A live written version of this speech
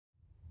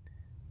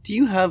Do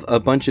you have a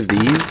bunch of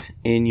these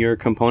in your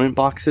component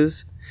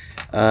boxes?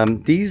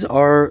 These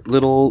are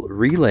little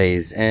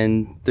relays,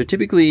 and they're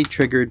typically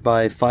triggered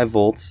by 5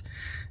 volts,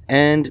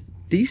 and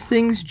these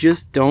things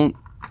just don't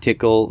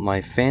tickle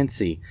my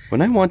fancy.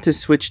 When I want to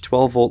switch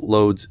 12 volt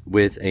loads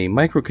with a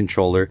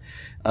microcontroller,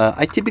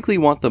 I typically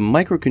want the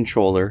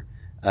microcontroller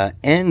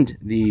and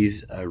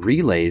these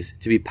relays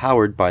to be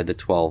powered by the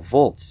 12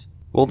 volts.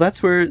 Well,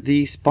 that's where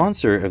the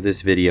sponsor of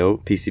this video,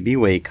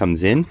 PCBWay,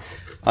 comes in.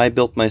 I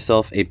built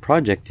myself a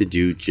project to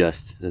do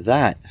just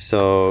that.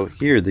 So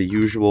here, the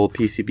usual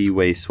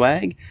PCBWay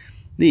swag,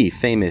 the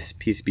famous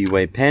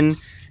PCBWay pen,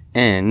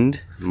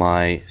 and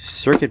my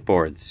circuit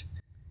boards.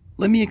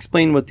 Let me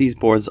explain what these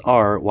boards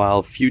are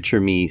while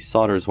future me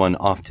solders one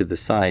off to the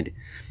side.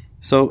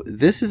 So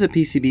this is a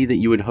PCB that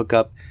you would hook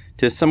up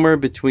to somewhere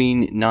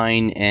between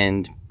 9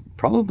 and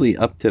probably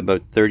up to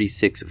about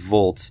 36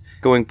 volts,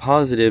 going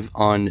positive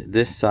on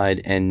this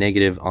side and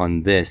negative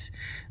on this.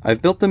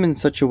 I've built them in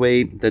such a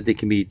way that they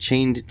can be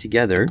chained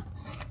together,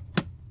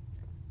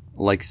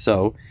 like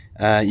so.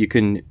 You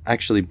can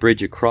actually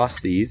bridge across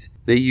these.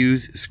 They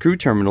use screw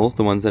terminals,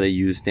 the ones that I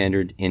use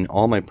standard in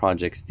all my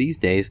projects these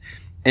days,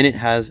 and it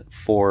has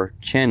 4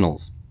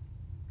 channels.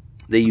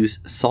 They use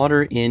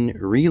solder-in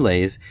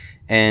relays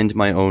and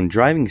my own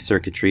driving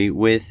circuitry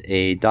with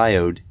a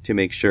diode to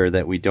make sure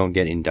that we don't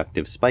get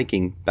inductive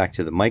spiking back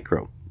to the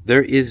micro.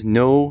 There is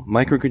no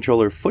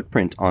microcontroller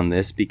footprint on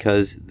this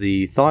because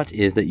the thought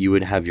is that you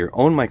would have your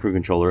own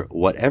microcontroller,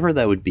 whatever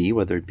that would be,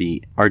 whether it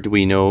be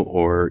Arduino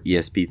or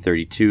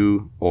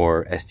ESP32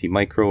 or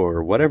STmicro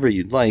or whatever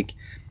you'd like,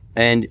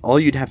 and all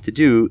you'd have to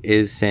do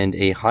is send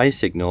a high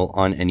signal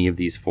on any of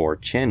these 4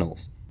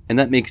 channels. And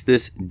that makes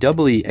this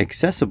doubly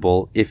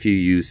accessible if you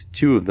use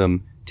 2 of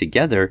them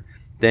together.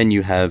 Then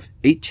you have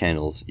 8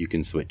 channels you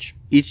can switch.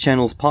 Each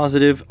channel's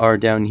positive are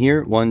down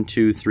here, 1,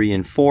 2, 3,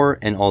 and 4,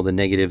 and all the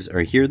negatives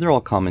are here. They're all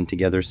common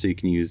together, so you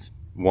can use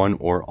one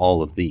or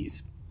all of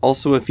these.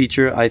 Also, a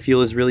feature I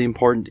feel is really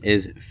important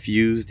is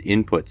fused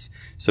inputs.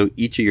 So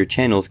each of your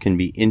channels can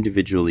be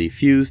individually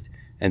fused,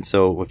 and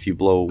so if you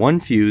blow one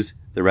fuse,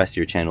 the rest of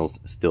your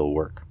channels still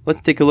work. Let's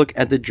take a look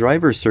at the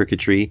driver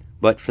circuitry,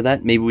 but for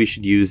that maybe we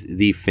should use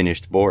the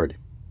finished board.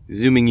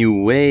 Zooming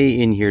you way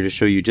in here to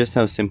show you just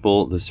how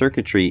simple the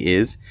circuitry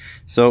is.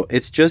 So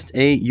it's just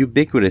a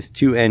ubiquitous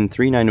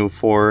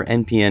 2N3904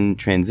 NPN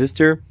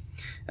transistor.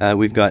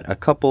 We've got a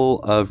couple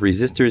of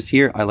resistors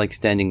here. I like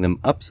standing them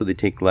up so they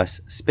take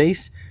less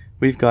space.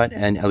 We've got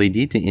an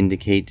LED to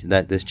indicate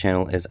that this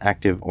channel is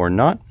active or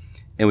not.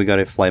 And we got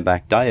a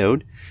flyback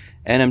diode.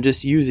 And I'm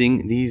just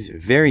using these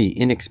very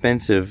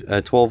inexpensive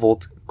 12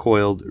 volt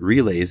coiled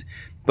relays.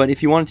 But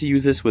if you wanted to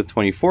use this with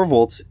 24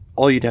 volts,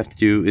 all you'd have to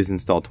do is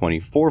install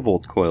 24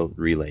 volt coil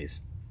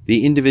relays.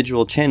 The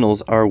individual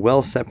channels are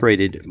well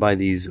separated by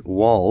these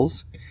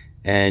walls,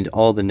 and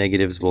all the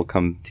negatives will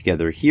come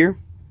together here.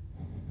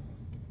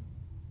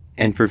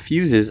 And for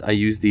fuses, I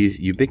use these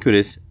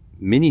ubiquitous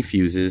mini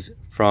fuses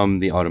from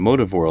the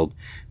automotive world,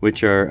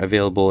 which are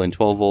available in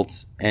 12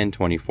 volts and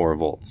 24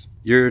 volts.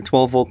 Your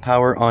 12 volt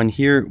power on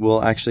here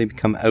will actually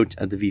come out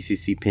at the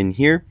VCC pin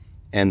here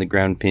and the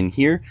ground pin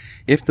here.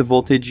 If the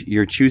voltage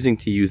you're choosing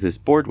to use this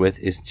board with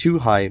is too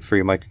high for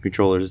your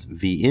microcontroller's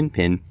V-in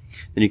pin,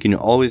 then you can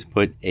always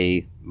put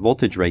a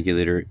voltage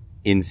regulator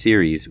in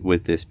series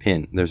with this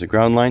pin. There's a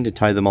ground line to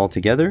tie them all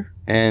together,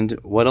 and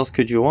what else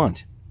could you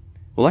want?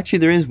 Well, actually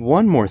there is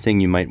one more thing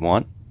you might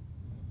want.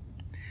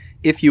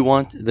 If you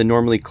want the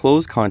normally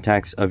closed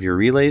contacts of your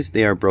relays,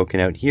 they are broken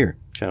out here.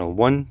 Channel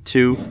 1,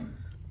 2,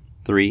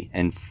 3,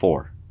 and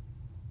 4.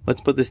 Let's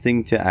put this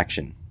thing to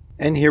action.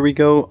 And here we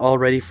go, all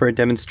ready for a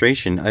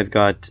demonstration. I've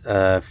got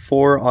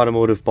 4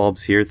 automotive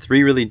bulbs here,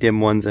 3 really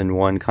dim ones and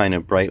 1 kind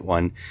of bright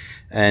one.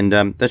 And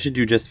that should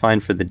do just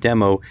fine for the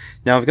demo.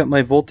 Now I've got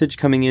my voltage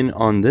coming in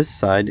on this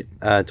side,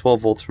 12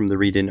 volts from the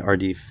read-in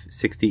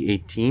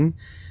RD6018.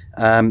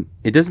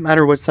 It doesn't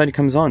matter what side it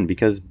comes on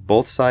because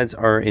both sides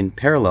are in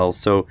parallel.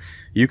 So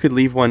you could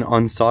leave one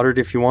unsoldered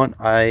if you want.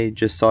 I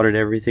just soldered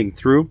everything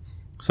through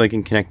so I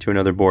can connect to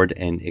another board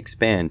and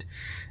expand.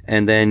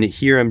 And then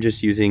here I'm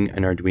just using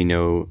an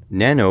Arduino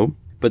Nano,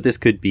 but this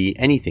could be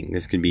anything.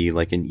 This could be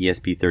like an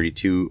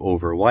ESP32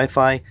 over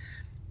Wi-Fi,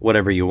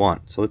 whatever you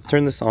want. So let's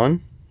turn this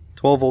on.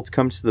 12 volts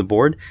comes to the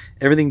board.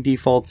 Everything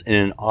defaults in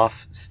an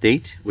off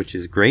state, which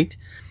is great.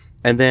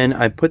 And then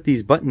I put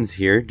these buttons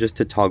here just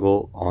to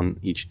toggle on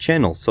each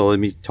channel. So let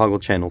me toggle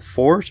channel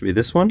 4, should be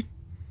this one.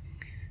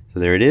 So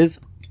there it is,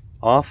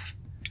 off,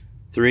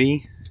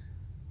 3,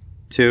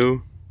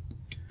 2,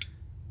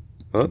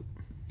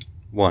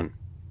 1.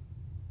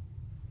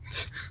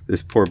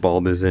 This poor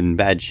bulb is in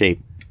bad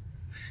shape.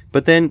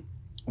 But then,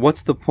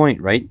 what's the point,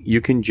 right?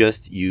 You can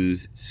just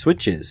use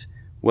switches.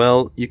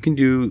 Well, you can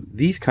do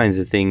these kinds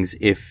of things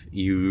if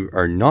you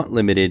are not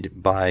limited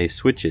by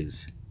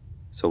switches.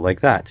 So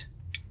like that.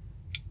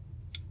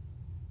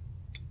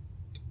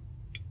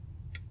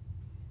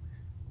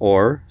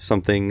 Or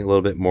something a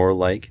little bit more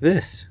like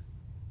this.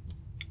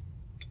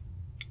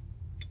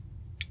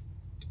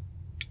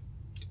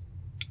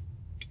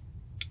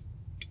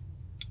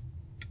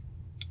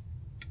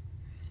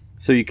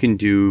 So you can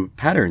do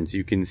patterns,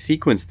 you can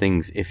sequence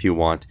things if you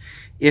want.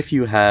 If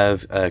you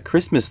have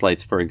Christmas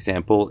lights, for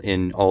example,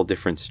 in all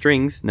different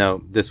strings,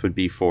 now this would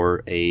be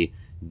for a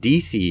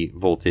DC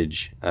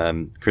voltage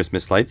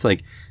Christmas lights,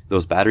 like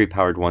those battery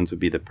powered ones would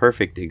be the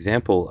perfect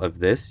example of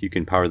this. You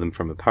can power them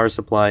from a power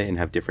supply and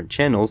have different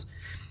channels.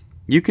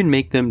 You can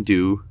make them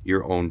do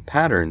your own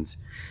patterns.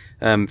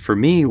 For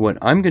me, what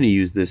I'm going to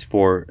use this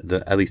for,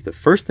 at least the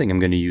first thing I'm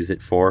going to use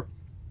it for,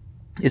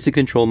 is to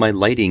control my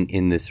lighting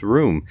in this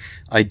room.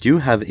 I do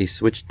have a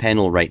switched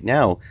panel right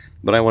now,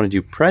 but I want to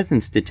do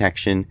presence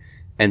detection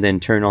and then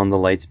turn on the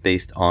lights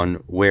based on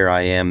where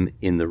I am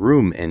in the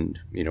room and,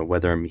 you know,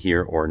 whether I'm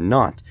here or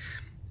not.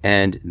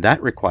 And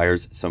that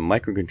requires some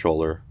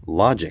microcontroller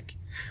logic.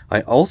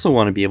 I also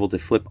want to be able to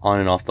flip on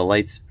and off the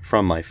lights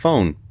from my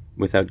phone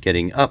without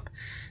getting up.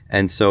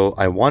 And so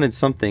I wanted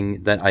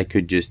something that I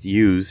could just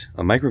use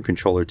a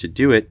microcontroller to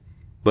do it,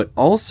 but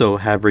also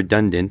have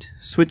redundant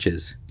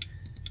switches.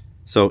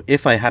 So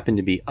if I happen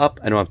to be up,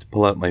 I don't have to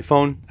pull out my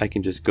phone. I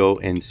can just go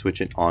and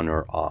switch it on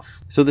or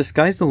off. So the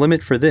sky's the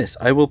limit for this.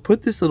 I will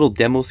put this little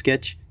demo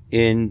sketch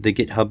in the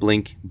GitHub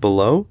link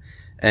below.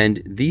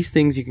 And these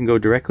things you can go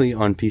directly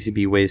on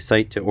PCBWay's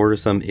site to order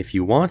some if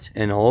you want.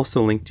 And I'll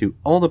also link to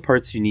all the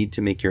parts you need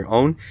to make your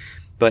own.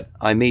 But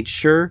I made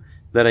sure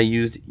that I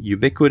used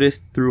ubiquitous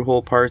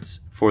through-hole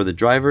parts for the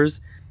drivers.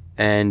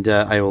 And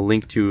I will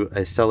link to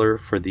a seller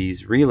for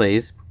these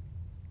relays.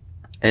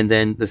 And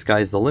then the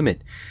sky's the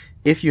limit.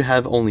 If you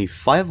have only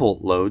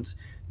 5-volt loads,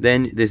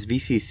 then this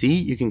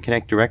VCC you can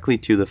connect directly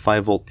to the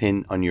 5-volt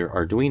pin on your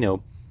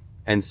Arduino,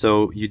 and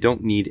so you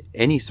don't need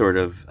any sort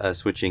of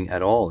switching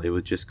at all. It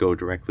would just go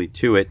directly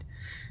to it,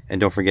 and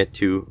don't forget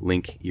to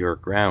link your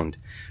ground.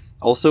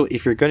 Also,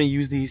 if you're going to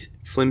use these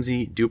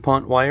flimsy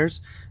DuPont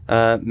wires,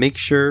 make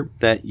sure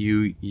that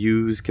you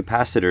use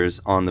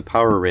capacitors on the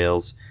power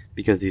rails,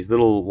 because these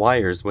little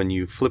wires, when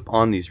you flip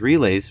on these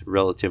relays,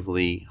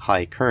 relatively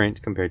high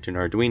current compared to an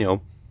Arduino,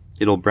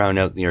 it'll brown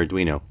out the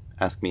Arduino.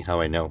 Ask me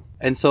how I know.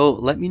 And so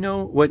let me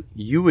know what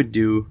you would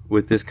do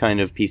with this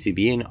kind of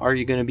PCB, and are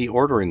you going to be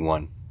ordering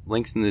one?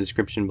 Links in the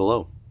description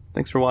below.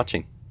 Thanks for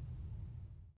watching.